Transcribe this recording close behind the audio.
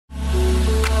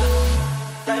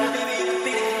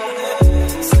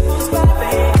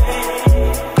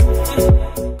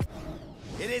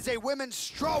women's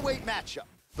strawweight matchup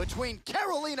between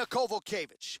Karolina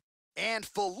Kowalkiewicz and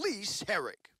Felice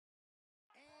Herrig.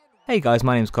 Hey guys,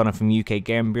 my name's Connor from UK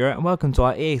Game Bureau and welcome to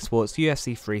our EA Sports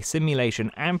UFC 3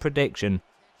 simulation and prediction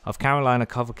of Karolina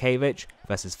Kowalkiewicz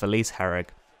versus Felice Herrig.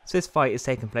 So this fight is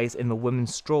taking place in the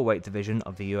women's strawweight division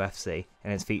of the UFC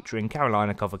and is featuring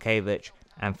Karolina Kowalkiewicz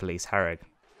and Felice Herrig.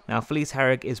 Now Felice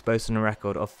Herrig is boasting a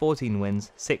record of 14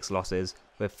 wins, 6 losses,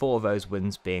 with 4 of those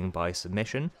wins being by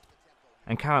submission.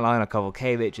 And Karolina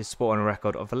Kowalkiewicz is sporting a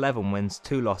record of 11 wins,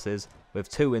 2 losses, with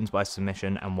 2 wins by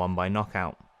submission and 1 by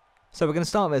knockout. So we're going to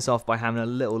start this off by having a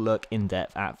little look in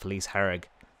depth at Felice Herrig.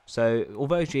 So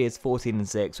although she is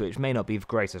 14-6, which may not be the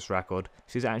greatest record,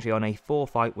 she's actually on a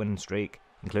 4-fight winning streak,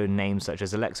 including names such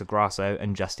as Alexa Grasso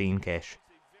and Justine Kish.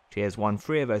 She has won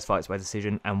 3 of those fights by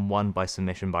decision and 1 by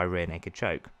submission by rear naked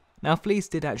choke. Now Felice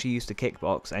did actually used to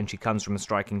kickbox and she comes from a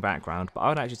striking background, but I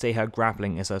would actually say her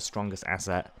grappling is her strongest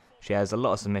asset. She has a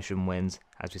lot of submission wins,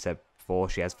 as we said before,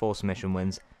 she has 4 submission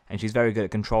wins, and she's very good at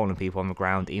controlling people on the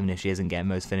ground even if she isn't getting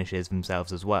most finishes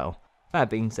themselves as well. That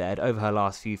being said, over her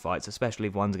last few fights, especially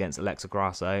ones against Alexa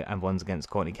Grasso and ones against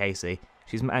Courtney Casey,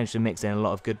 she's managed to mix in a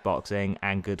lot of good boxing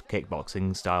and good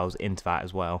kickboxing styles into that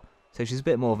as well. So she's a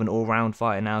bit more of an all-round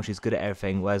fighter now, she's good at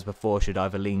everything, whereas before she'd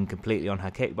either lean completely on her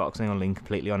kickboxing or lean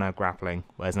completely on her grappling,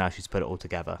 whereas now she's put it all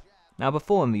together. Now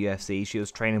before in the UFC, she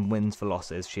was training wins for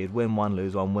losses, she'd win 1,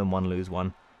 lose 1, win 1, lose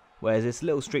 1. Whereas this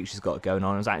little streak she's got going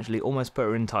on has actually almost put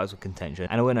her in title contention,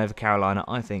 and a win over Karolina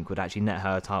I think would actually net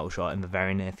her a title shot in the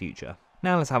very near future.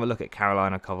 Now let's have a look at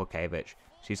Karolina Kowalkiewicz.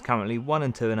 She's currently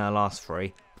 1-2 in her last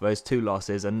 3, but those 2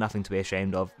 losses are nothing to be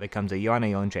ashamed of. They come to Joanna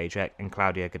Jędrzejczyk and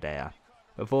Claudia Gadelha.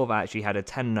 Before that she had a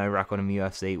 10-0 record in the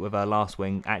UFC, with her last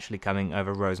win actually coming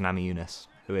over Rose Namajunas,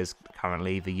 who is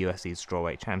currently the UFC's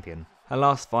strawweight champion. Her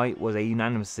last fight was a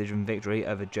unanimous decision victory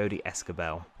over Jodie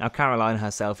Esquibel. Now Karolina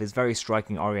herself is very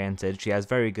striking oriented, she has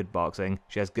very good boxing,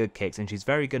 she has good kicks and she's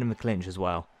very good in the clinch as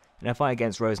well. In her fight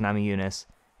against Rose Namajunas,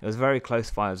 it was a very close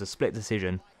fight, it was a split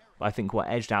decision, but I think what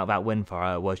edged out that win for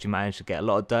her was she managed to get a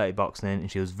lot of dirty boxing in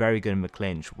and she was very good in the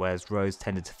clinch, whereas Rose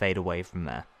tended to fade away from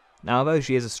there. Now although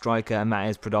she is a striker and that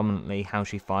is predominantly how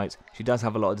she fights, she does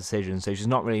have a lot of decisions, so she's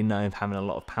not really known for having a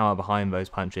lot of power behind those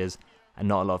punches and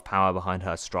not a lot of power behind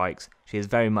her strikes. She is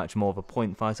very much more of a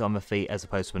point fighter on the feet as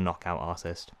opposed to a knockout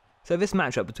artist. So this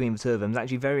matchup between the two of them is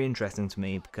actually very interesting to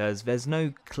me because there's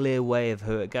no clear way of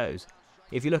who it goes.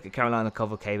 If you look at Karolina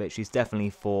Kowalkiewicz, she's definitely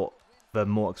fought the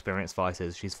more experienced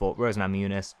fighters. She's fought Rose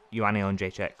Namajunas, Joanna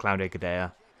Jędrzejczyk, Claudia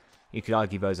Gadelha. You could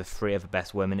argue those are 3 of the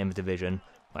best women in the division.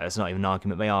 Like, that's not even an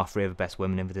argument, they are 3 of the best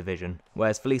women in the division.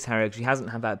 Whereas Felice Herrig, she hasn't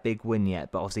had that big win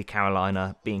yet, but obviously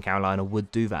Karolina, being Karolina, would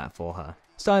do that for her.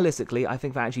 Stylistically, I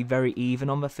think they're actually very even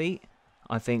on the feet.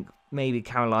 I think maybe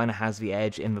Karolina has the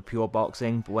edge in the pure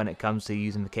boxing, but when it comes to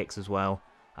using the kicks as well,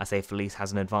 I say Felice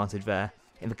has an advantage there.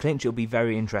 In the clinch it'll be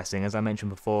very interesting, as I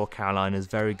mentioned before, Karolina is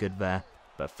very good there,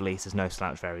 but Felice is no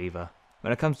slouch there either.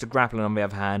 When it comes to grappling on the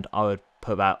other hand, I would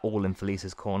put that all in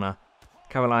Felice's corner.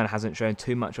 Karolina hasn't shown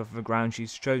too much off of the ground,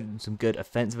 she's shown some good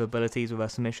offensive abilities with her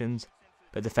submissions,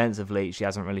 but defensively she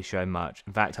hasn't really shown much.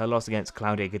 In fact, her loss against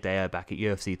Claudia Gadelha back at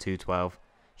UFC 212,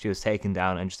 she was taken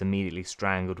down and just immediately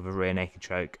strangled with a rear naked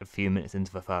choke a few minutes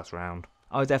into the first round.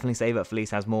 I would definitely say that Felice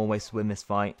has more ways to win this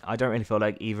fight. I don't really feel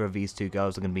like either of these 2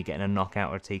 girls are going to be getting a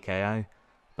knockout or a TKO,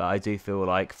 but I do feel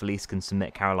like Felice can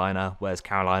submit Karolina, whereas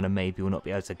Karolina maybe will not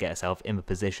be able to get herself in the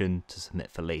position to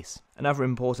submit Felice. Another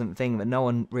important thing that no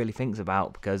one really thinks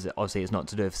about, because obviously it's not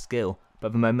to do with skill,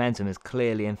 but the momentum is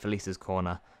clearly in Felice's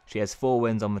corner. She has 4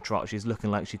 wins on the trot, she's looking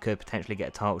like she could potentially get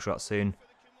a title shot soon.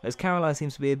 As Karolina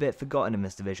seems to be a bit forgotten in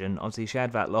this division. Obviously she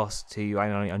had that loss to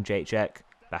Joanna Jędrzejczyk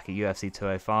back at UFC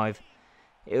 205.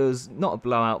 It was not a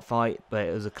blowout fight, but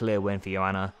it was a clear win for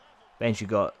Joanna. Then she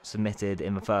got submitted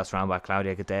in the first round by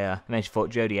Claudia Gadelha, and then she fought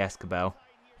Jodie Esquibel.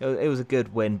 It was a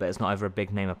good win, but it's not over a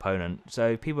big name opponent.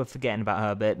 So people are forgetting about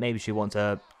her a bit. Maybe she wants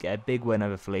to get a big win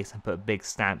over Felice and put a big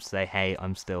stamp to say, hey,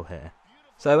 I'm still here.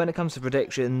 So when it comes to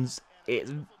predictions,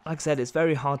 like I said, it's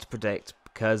very hard to predict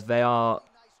because they are,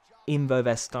 even though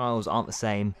their styles aren't the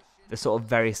same, they're sort of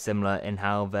very similar in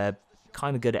how they're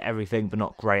kind of good at everything but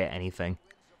not great at anything.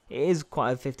 It is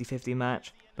quite a 50-50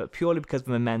 match, but purely because of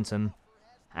momentum,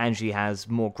 and she has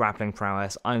more grappling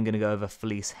prowess, I'm going to go with a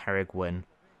Felice Herrig win.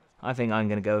 I think I'm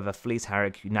going to go with a Felice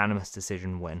Herrig unanimous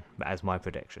decision win. That is my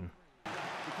prediction.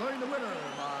 Declaring the winner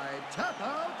by tap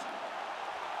out,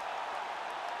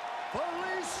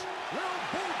 Felice Herrig.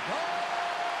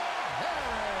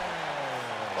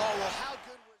 Oh, well, how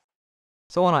good was...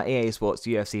 So on our EA Sports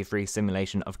UFC 3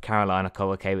 simulation of Karolina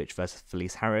Kowalkiewicz versus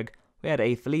Felice Herrig, we had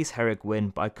a Felice Herrig win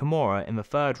by Kimura in the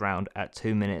 3rd round at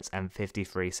 2 minutes and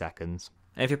 53 seconds.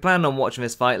 And if you're planning on watching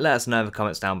this fight, let us know in the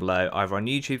comments down below, either on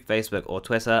YouTube, Facebook or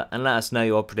Twitter, and let us know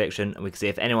your prediction and we can see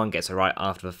if anyone gets it right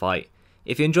after the fight.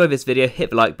 If you enjoyed this video,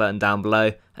 hit the like button down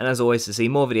below, and as always, to see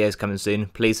more videos coming soon,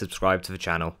 please subscribe to the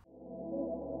channel.